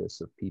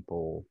suspicious of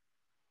people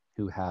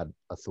who had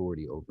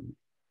authority over me.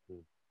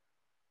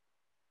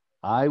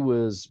 I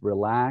was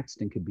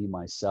relaxed and could be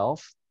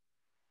myself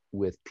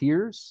with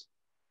peers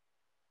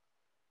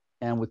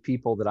and with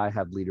people that I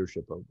had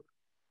leadership over.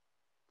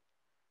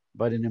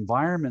 But in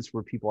environments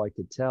where people I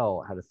could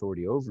tell had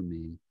authority over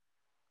me,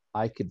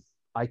 I could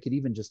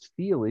even just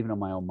feel, even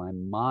on my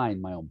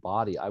mind, my own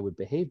body, I would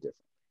behave differently.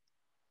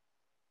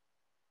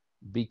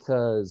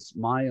 Because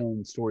my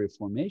own story of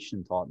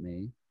formation taught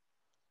me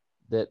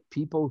that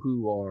people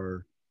who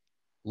are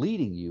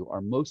leading you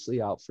are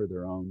mostly out for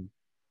their own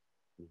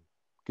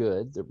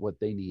good, what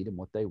they need and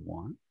what they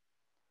want.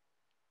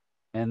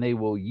 And they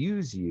will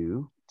use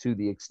you to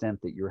the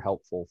extent that you're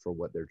helpful for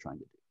what they're trying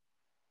to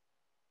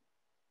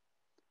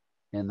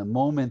do. And the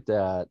moment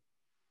that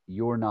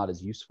you're not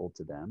as useful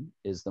to them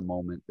is the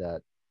moment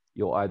that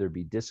you'll either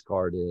be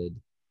discarded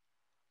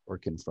or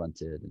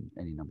confronted in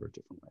any number of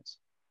different ways.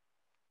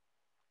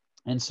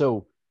 And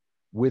so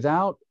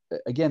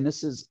again,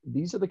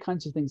 these are the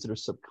kinds of things that are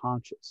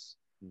subconscious.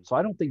 So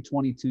I don't think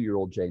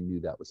 22-year-old Jay knew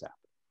that was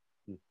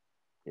happening.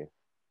 Yeah.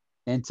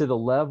 And to the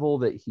level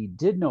that he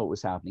did know it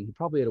was happening, he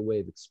probably had a way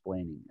of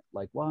explaining it.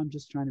 Like, well, I'm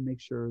just trying to make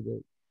sure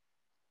that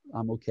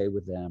I'm okay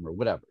with them or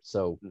whatever.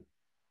 So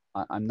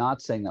I'm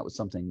not saying that was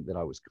something that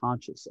I was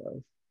conscious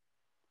of.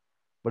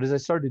 But as I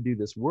started to do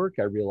this work,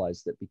 I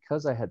realized that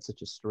because I had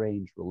such a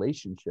strange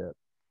relationship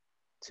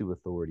to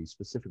authority,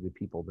 specifically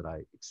people that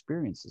I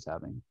experienced as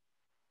having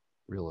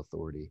real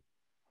authority,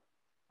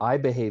 I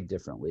behaved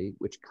differently,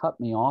 which cut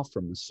me off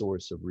from the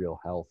source of real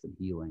health and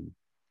healing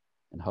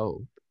and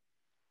hope,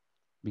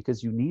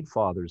 because you need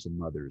fathers and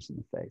mothers in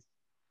the faith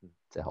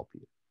to help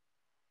you.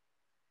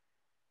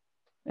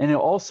 And it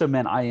also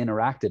meant I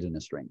interacted in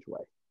a strange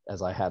way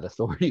as I had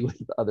authority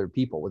with other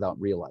people without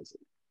realizing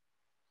it.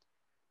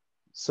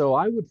 So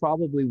I would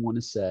probably want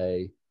to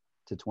say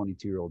to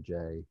 22-year-old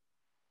Jay,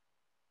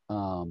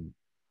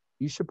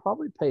 you should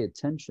probably pay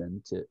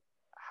attention to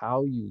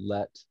how you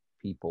let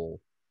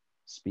people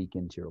speak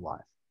into your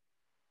life.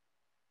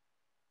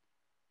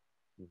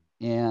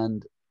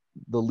 And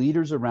the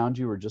leaders around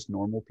you are just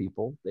normal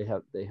people. They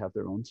have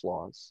their own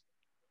flaws.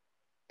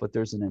 But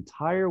there's an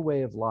entire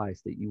way of life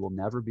that you will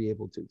never be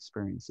able to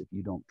experience if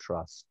you don't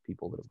trust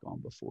people that have gone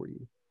before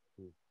you.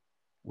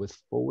 With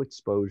full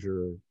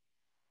exposure,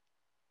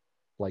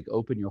 like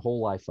open your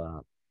whole life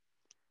up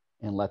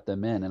and let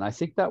them in. And I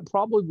think that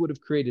probably would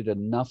have created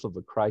enough of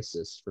a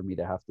crisis for me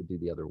to have to do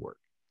the other work.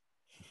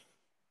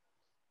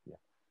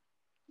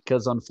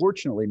 Because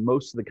unfortunately,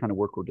 most of the kind of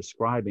work we're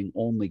describing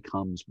only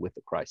comes with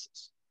a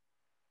crisis.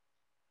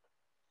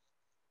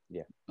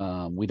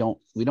 We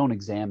don't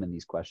examine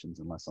these questions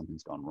unless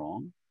something's gone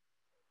wrong.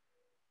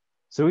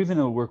 So even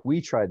the work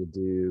we try to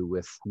do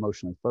with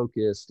emotionally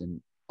focused and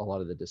a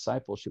lot of the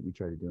discipleship we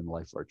try to do in the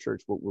life of our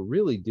church, what we're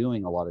really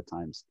doing a lot of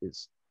times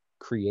is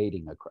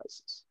creating a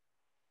crisis.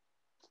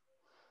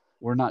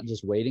 We're not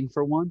just waiting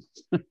for one.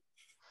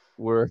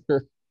 We're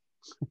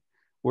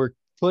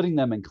putting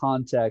them in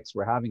context.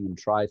 We're having them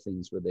try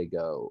things where they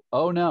go,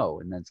 oh no.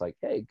 And then it's like,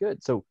 hey,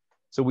 good. So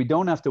we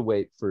don't have to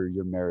wait for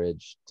your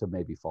marriage to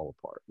maybe fall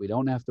apart. We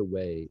don't have to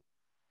wait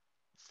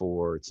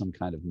for some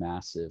kind of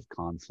massive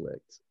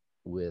conflict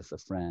with a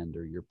friend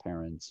or your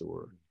parents,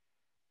 or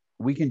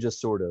we can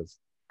just sort of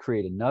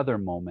create another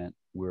moment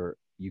where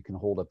you can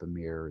hold up a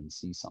mirror and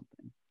see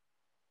something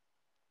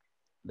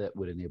that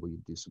would enable you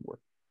to do some work.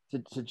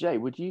 So Jay,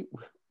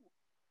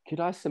 could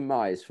I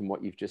surmise from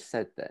what you've just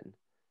said then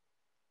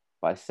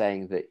by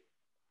saying that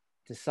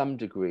to some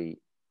degree,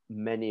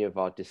 many of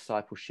our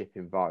discipleship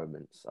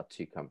environments are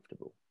too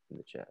comfortable in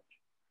the church?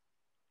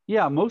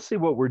 Yeah, mostly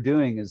what we're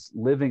doing is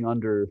living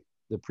under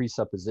the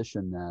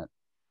presupposition that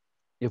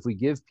if we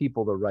give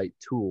people the right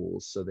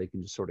tools so they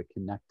can just sort of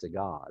connect to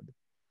God,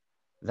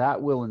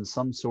 that will in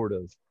some sort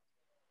of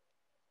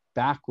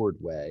backward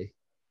way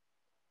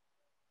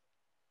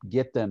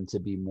get them to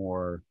be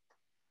more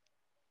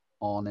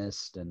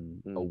honest and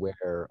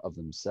aware of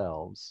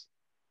themselves,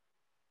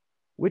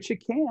 which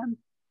it can.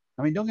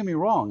 I mean, don't get me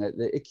wrong,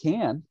 it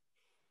can,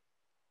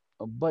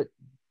 but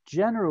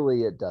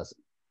generally it doesn't.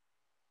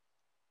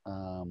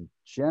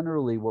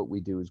 Generally what we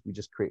do is we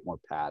just create more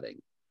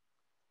padding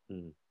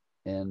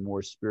and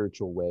more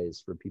spiritual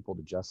ways for people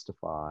to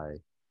justify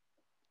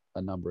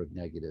a number of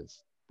negative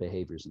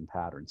behaviors and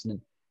patterns.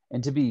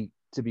 And to be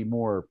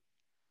more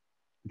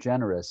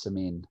generous, I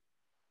mean,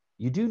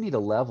 you do need a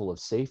level of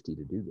safety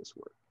to do this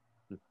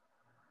work.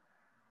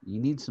 You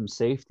need some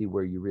safety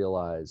where you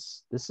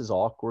realize this is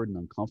awkward and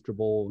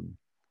uncomfortable,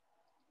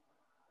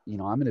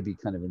 and I'm going to be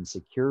kind of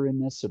insecure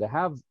in this. So to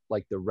have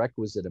like the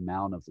requisite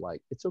amount of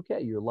like, it's okay,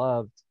 you're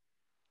loved,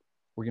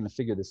 we're going to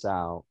figure this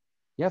out.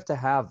 You have to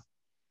have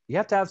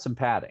some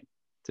padding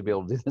to be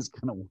able to do this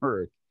kind of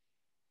work,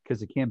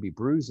 because it can be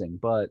bruising,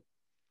 but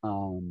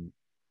you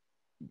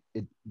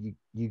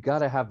got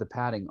to have the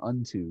padding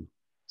unto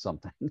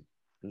something.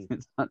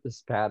 It's not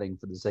just padding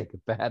for the sake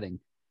of padding.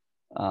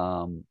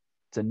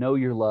 To know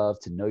you're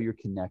loved, to know you're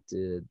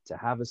connected, to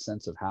have a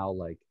sense of how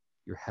like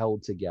you're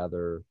held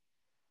together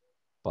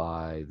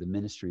by the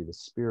ministry of the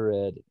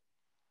Spirit,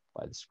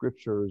 by the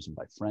scriptures, and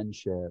by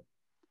friendship.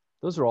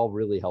 Those are all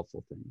really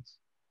helpful things.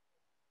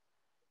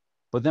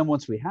 But then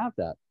once we have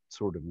that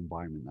sort of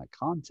environment, that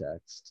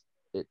context,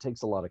 it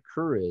takes a lot of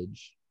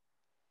courage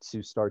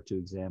to start to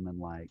examine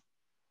like,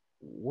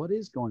 what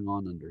is going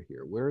on under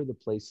here? Where are the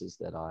places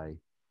that I,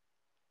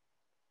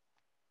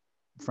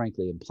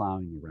 frankly, am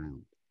plowing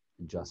around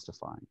and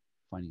justifying,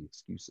 finding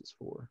excuses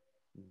for?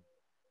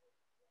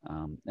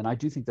 And I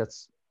do think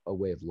that's a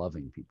way of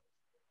loving people,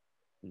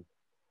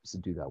 is to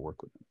do that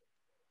work with them.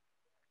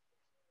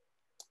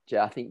 Jay,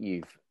 I think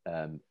you've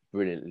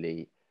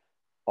brilliantly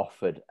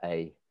offered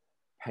a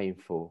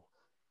painful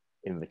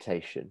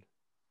invitation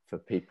for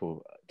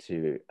people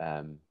to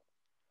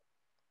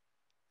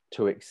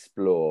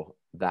explore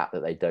that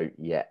they don't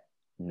yet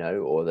know,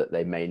 or that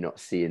they may not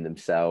see in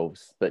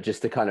themselves, but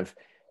just to kind of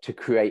to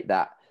create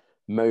that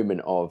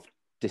moment of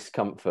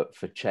discomfort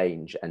for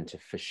change and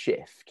for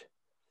shift.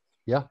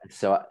 Yeah.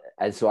 So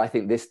I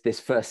think this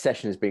first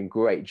session has been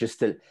great, just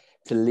to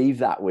leave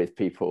that with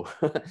people.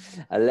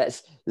 And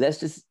let's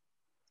just.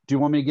 Do you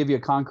want me to give you a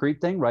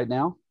concrete thing right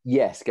now?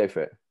 Yes, go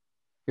for it.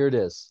 Here it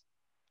is.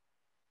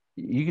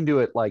 You can do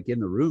it like in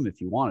the room if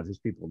you want, if these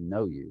people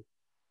know you.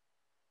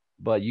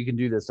 But you can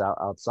do this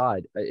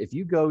outside. If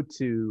you go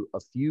to a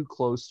few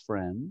close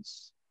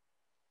friends,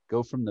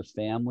 go from the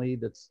family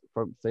that's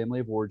from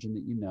family of origin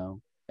that you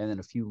know, and then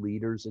a few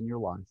leaders in your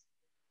life,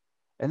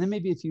 and then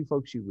maybe a few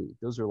folks you lead.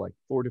 Those are like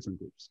 4 different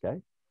groups,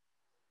 okay?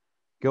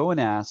 Go and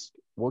ask,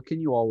 what can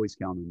you always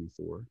count on me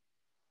for?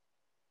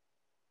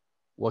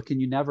 What can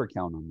you never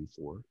count on me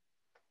for?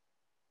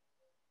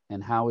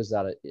 And how has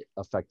that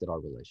affected our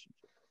relationship?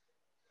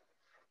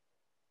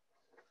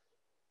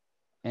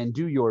 And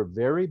do your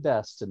very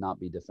best to not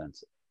be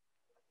defensive.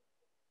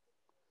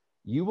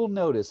 You will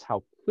notice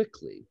how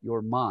quickly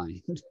your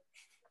mind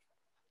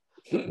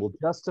will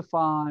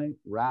justify,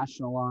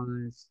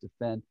 rationalize,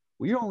 defend.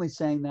 Well, you're only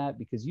saying that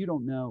because you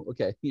don't know.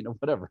 Okay,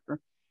 whatever.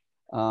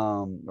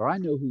 Or I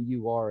know who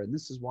you are, and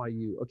this is why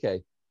you.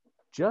 Okay,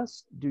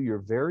 just do your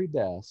very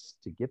best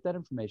to get that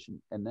information,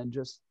 and then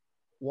just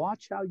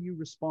watch how you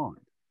respond.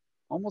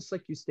 Almost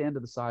like you stand to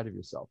the side of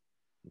yourself.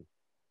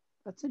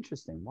 That's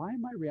interesting. Why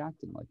am I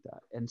reacting like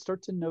that? And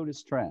start to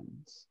notice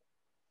trends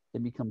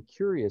and become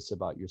curious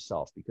about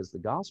yourself, because the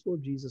gospel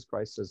of Jesus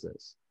Christ says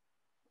this: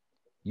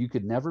 you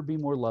could never be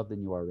more loved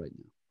than you are right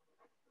now.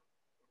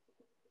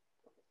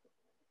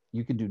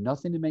 You can do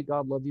nothing to make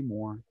God love you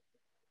more,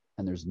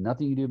 and there's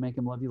nothing you do to make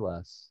him love you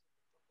less.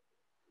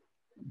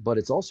 But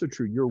it's also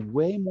true, you're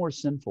way more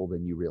sinful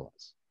than you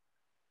realize.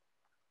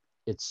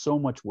 It's so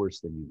much worse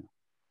than you know.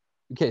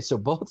 Okay, so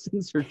both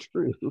things are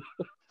true.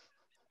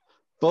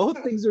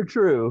 Both things are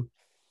true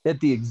at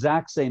the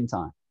exact same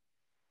time.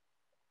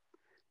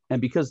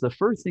 And because the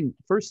first thing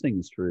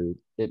is true,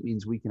 it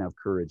means we can have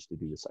courage to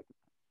do the second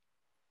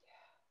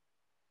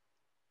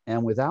thing.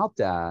 And without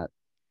that,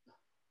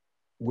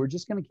 we're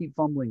just going to keep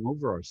fumbling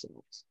over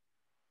ourselves.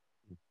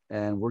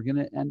 And we're going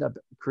to end up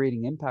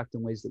creating impact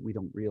in ways that we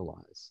don't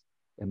realize.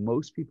 And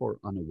most people are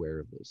unaware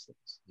of those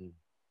things.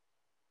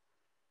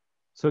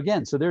 So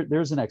again,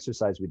 there's an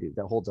exercise we do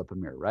that holds up a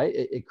mirror, right?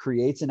 It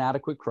creates an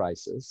adequate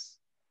crisis.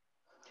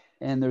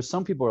 And there's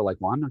some people who are like,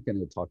 well, I'm not going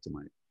to talk to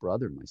my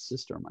brother, my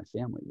sister, or my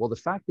family. Well, the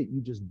fact that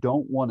you just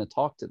don't want to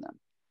talk to them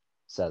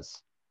says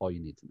all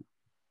you need to know.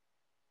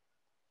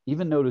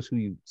 Even notice who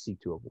you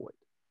seek to avoid.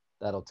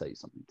 That'll tell you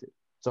something too.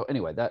 So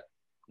anyway,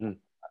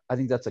 I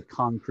think that's a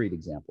concrete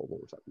example of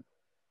what we're talking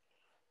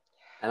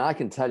about. And I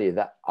can tell you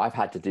that I've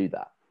had to do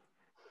that.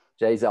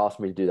 Jay's asked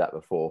me to do that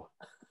before,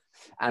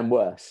 and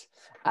worse.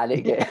 And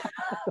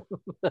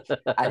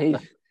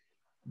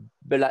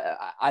but like,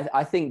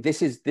 I think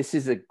this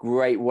is a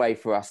great way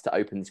for us to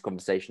open this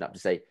conversation up, to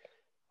say,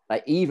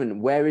 like,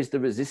 even where is the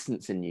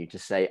resistance in you to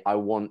say, I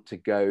want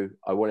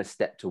to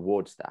step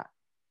towards that.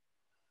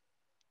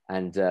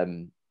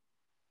 And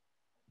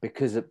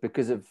because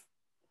of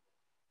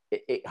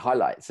it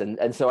highlights.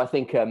 And so I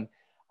think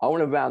I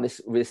want to round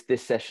this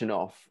session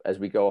off as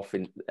we go off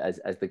as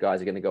the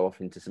guys are going to go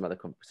off into some other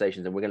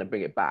conversations, and we're going to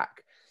bring it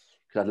back,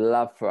 because I'd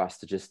love for us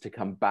to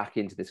come back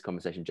into this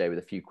conversation, Jay, with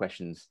a few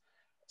questions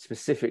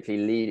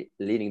specifically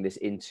leading this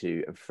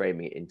into and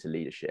framing it into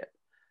leadership,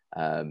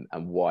 and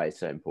why it's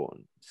so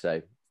important.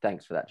 So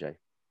thanks for that, Jay.